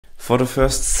For the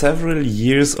first several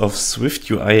years of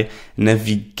SwiftUI,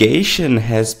 navigation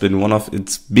has been one of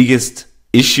its biggest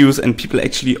issues, and people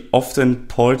actually often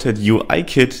ported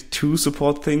UIKit to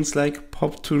support things like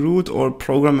pop to root or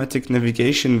programmatic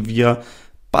navigation via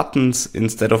buttons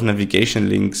instead of navigation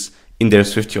links in their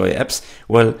SwiftUI apps.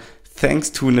 Well, thanks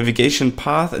to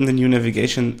NavigationPath and the new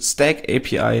NavigationStack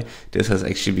API, this has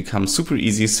actually become super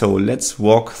easy. So let's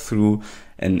walk through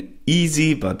an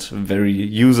easy but very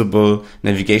usable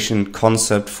navigation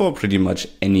concept for pretty much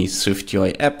any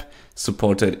SwiftUI app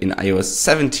supported in iOS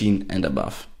 17 and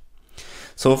above.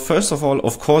 So first of all,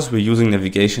 of course, we're using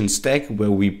NavigationStack, where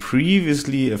we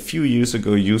previously, a few years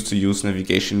ago, used to use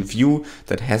Navigation View.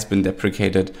 That has been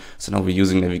deprecated. So now we're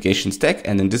using NavigationStack.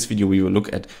 And in this video, we will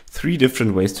look at 3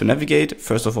 different ways to navigate.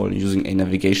 First of all, using a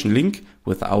navigation link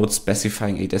without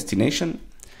specifying a destination.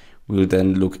 We'll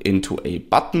then look into a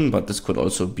button, but this could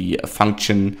also be a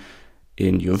function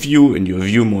in your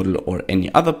view model, or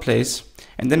any other place.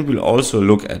 And then we'll also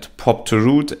look at pop to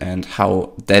root and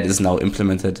how that is now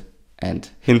implemented. And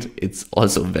hint, it's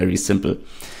also very simple.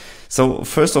 So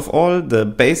first of all, the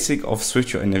basic of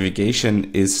SwiftUI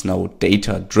navigation is now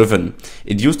data driven.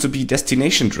 It used to be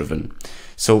destination driven.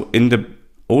 So in the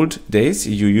old days,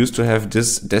 you used to have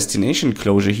this destination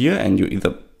closure here, and you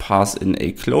either pass in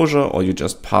a closure or you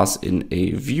just pass in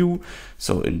a view.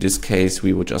 So in this case,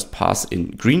 we would just pass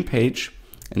in green page.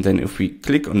 And then if we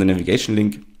click on the navigation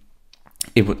link,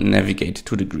 it would navigate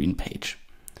to the green page.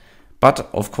 But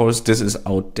of course, this is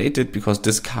outdated because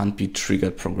this can't be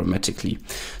triggered programmatically.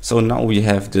 So now we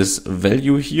have this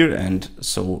value here, and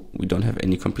so we don't have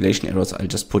any compilation errors. I'll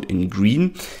just put in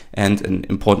green. And an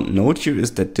important note here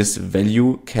is that this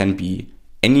value can be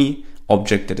any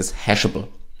object that is hashable.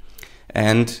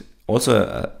 And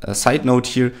also a side note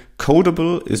here,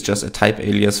 codable is just a type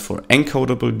alias for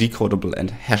encodable, decodable,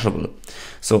 and hashable.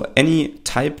 So any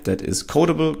type that is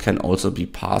codable can also be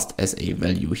passed as a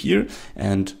value here.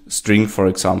 And string, for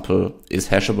example, is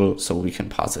hashable, so we can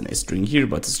pass in a string here,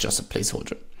 but it's just a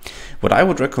placeholder. What I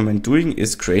would recommend doing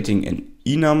is creating an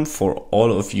enum for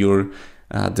all of your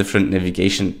different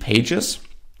navigation pages.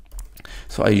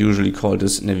 So I usually call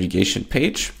this navigation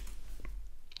page.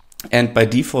 And by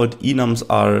default, enums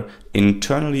are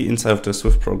internally inside of the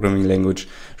Swift programming language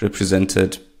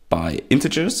represented by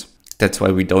integers. That's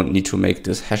why we don't need to make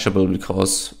this hashable,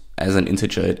 because as an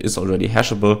integer, it is already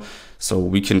hashable. So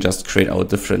we can just create our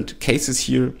different cases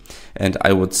here. And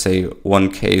I would say one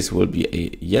case will be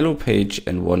a yellow page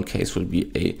and one case will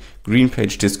be a green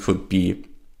page. This could be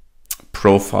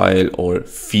profile or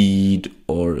feed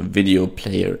or video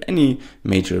player, any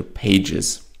major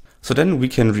pages. So then we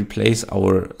can replace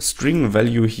our string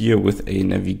value here with a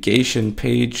navigation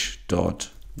page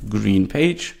dot green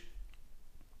page.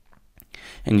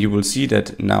 And you will see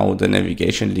that now the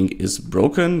navigation link is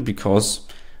broken because,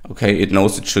 okay, it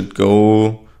knows it should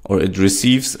go, or it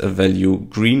receives a value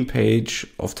green page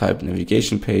of type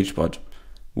navigation page, but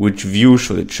which view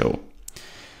should it show?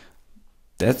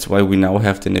 That's why we now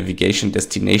have the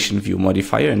NavigationDestination view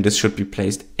modifier, and this should be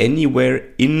placed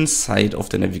anywhere inside of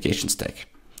the navigation stack.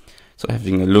 So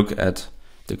having a look at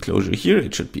the closure here,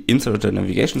 it should be inside the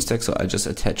navigation stack. So I'll just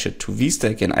attach it to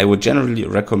VStack, and I would generally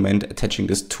recommend attaching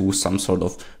this to some sort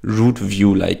of root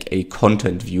view, like a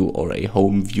content view or a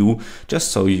home view,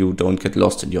 just so you don't get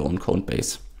lost in your own code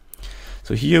base.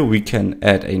 So here we can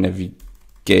add a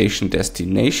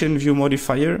NavigationDestination view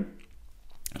modifier.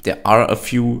 There are a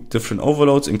few different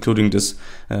overloads, including this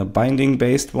binding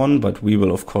based one, but we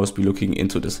will of course be looking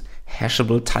into this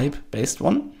hashable type based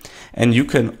one. And you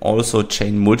can also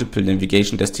chain multiple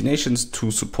navigation destinations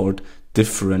to support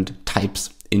different types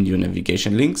in your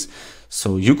navigation links.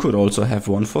 So you could also have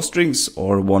one for strings,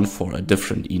 or one for a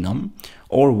different enum,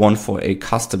 or one for a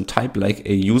custom type like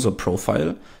a user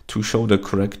profile to show the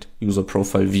correct user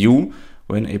profile view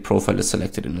when a profile is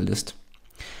selected in a list.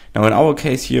 Now in our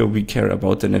case here, we care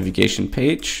about the navigation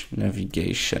page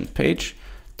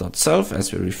dot self,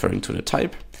 as we're referring to the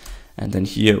type. And then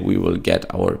here we will get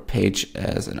our page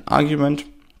as an argument.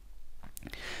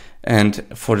 And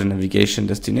for the navigation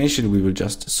destination, we will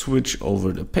just switch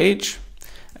over the page.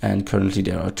 And currently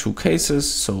there are 2 cases.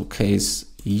 So case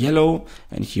yellow,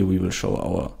 and here we will show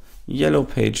our yellow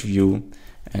page view,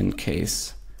 and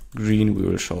case green, we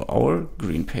will show our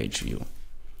green page view.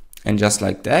 And just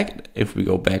like that, if we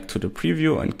go back to the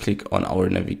preview and click on our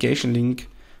navigation link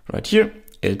right here,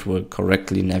 it will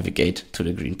correctly navigate to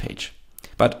the green page.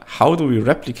 But how do we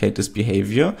replicate this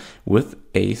behavior with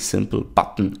a simple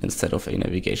button instead of a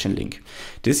navigation link?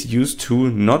 This used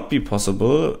to not be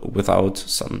possible without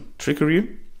some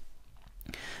trickery,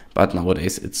 but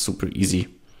nowadays it's super easy.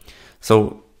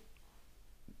 So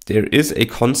there is a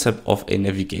concept of a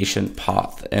navigation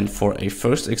path. And for a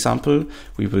first example,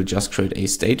 we will just create a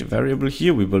state variable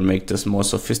here. We will make this more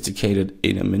sophisticated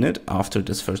in a minute after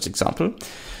this first example.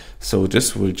 So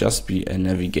this will just be a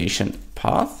navigation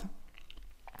path.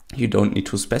 You don't need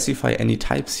to specify any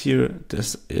types here.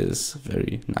 This is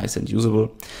very nice and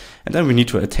usable. And then we need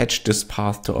to attach this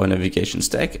path to our navigation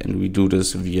stack, and we do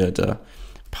this via the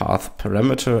path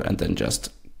parameter and then just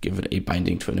give it a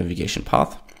binding to a navigation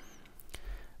path.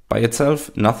 By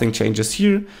itself, nothing changes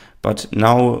here, but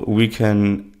now we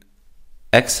can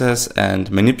access and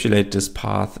manipulate this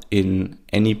path in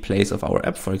any place of our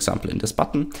app, for example, in this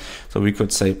button. So we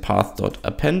could say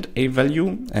path.append a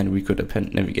value, and we could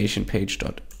append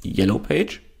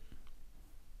NavigationPage.yellowPage.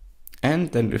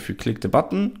 And then if we click the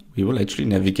button, we will actually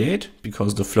navigate,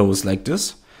 because the flow is like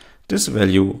this. This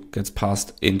value gets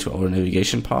passed into our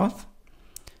navigation path.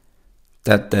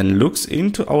 That then looks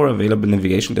into our available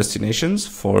navigation destinations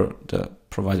for the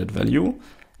provided value,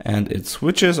 and it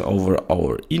switches over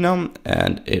our enum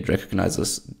and it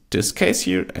recognizes this case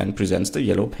here and presents the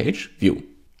yellow page view.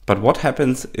 But what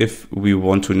happens if we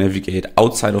want to navigate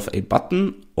outside of a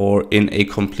button or in a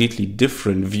completely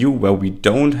different view where we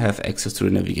don't have access to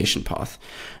the navigation path?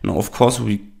 Now, of course,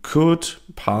 we could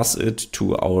pass it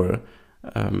to our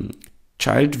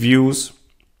child views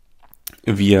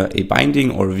via a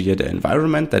binding or via the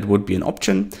environment. That would be an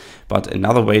option. But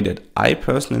another way that I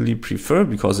personally prefer,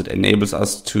 because it enables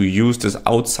us to use this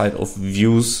outside of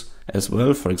views as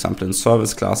well, for example in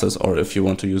service classes, or if you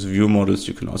want to use view models,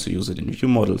 you can also use it in view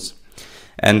models.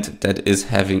 And that is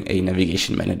having a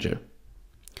navigation manager.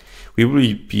 We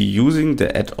will be using the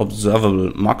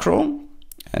addObservable macro,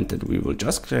 and then we will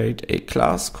just create a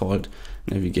class called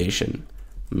navigation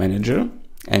manager.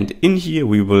 And in here,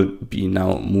 we will be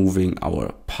now moving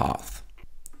our path.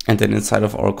 And then inside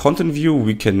of our content view,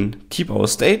 we can keep our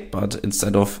state, but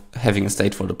instead of having a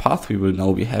state for the path, we will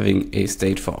now be having a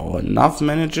state for our nav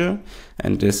manager.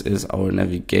 And this is our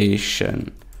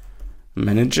navigation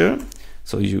manager.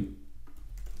 So you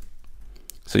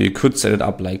could set it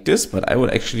up like this, but I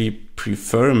would actually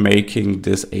prefer making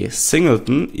this a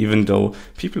singleton, even though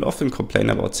people often complain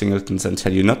about singletons and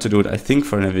tell you not to do it. I think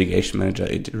for a navigation manager,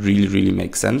 it really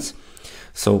makes sense.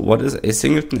 So what is a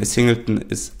singleton? A singleton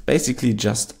is basically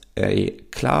just a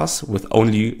class with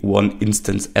only one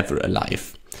instance ever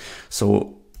alive.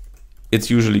 So it's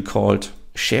usually called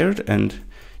shared, and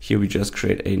here we just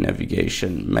create a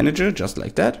navigation manager just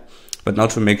like that. But now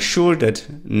to make sure that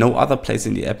no other place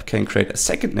in the app can create a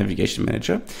second navigation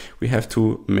manager, we have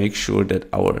to make sure that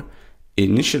our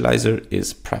initializer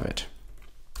is private.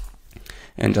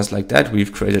 And just like that,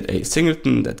 we've created a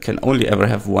singleton that can only ever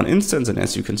have one instance. And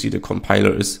as you can see, the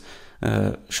compiler is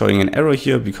showing an error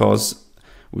here because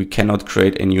we cannot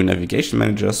create a new navigation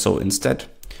manager. So instead,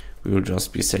 we will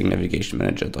just be saying navigation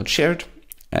manager.shared,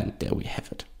 and there we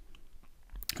have it.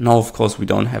 Now, of course, we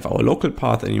don't have our local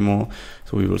path anymore.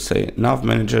 So we will say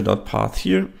navmanager.path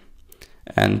here,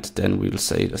 and then we will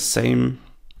say the same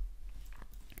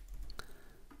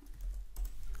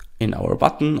in our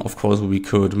button. Of course, we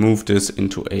could move this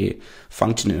into a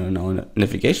function in our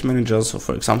navigation manager. So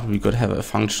for example, we could have a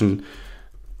function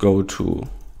go to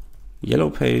yellow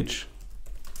page,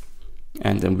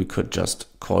 and then we could just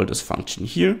call this function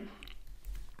here.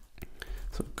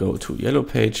 So go to yellow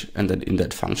page, and then in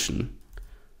that function,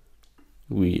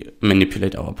 we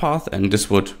manipulate our path, and this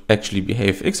would actually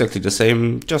behave exactly the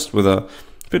same, just with a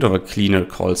bit of a cleaner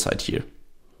call side here.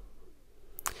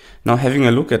 Now, having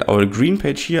a look at our green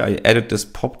page here, I added this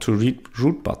pop to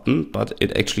root button, but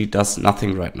it actually does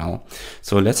nothing right now.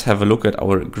 So let's have a look at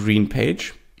our green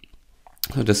page.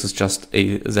 So this is just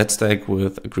a Z-stack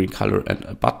with a green color and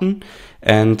a button.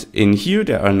 And in here,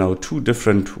 there are now two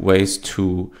different ways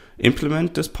to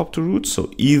implement this pop to root. So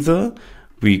either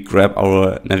we grab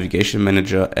our navigation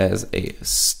manager as a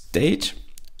state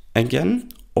again,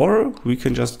 or we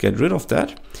can just get rid of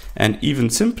that. And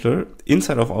even simpler,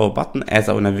 inside of our button, as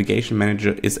our navigation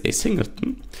manager is a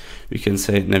singleton, we can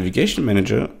say navigation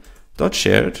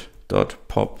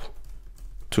manager.shared.pop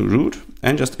to root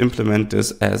and just implement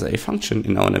this as a function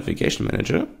in our navigation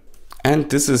manager.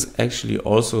 And this is actually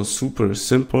also super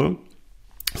simple.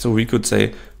 So we could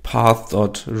say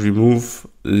path.remove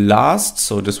last.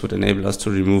 So this would enable us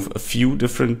to remove a few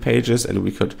different pages, and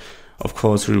we could, of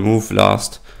course, remove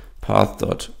last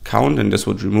path.count, and this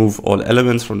would remove all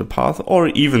elements from the path. Or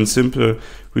even simpler,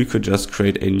 we could just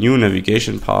create a new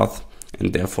navigation path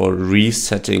and therefore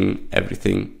resetting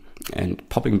everything and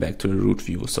popping back to the root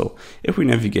view. So if we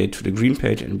navigate to the green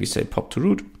page and we say pop to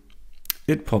root,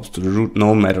 it pops to the root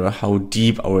no matter how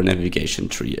deep our navigation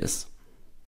tree is.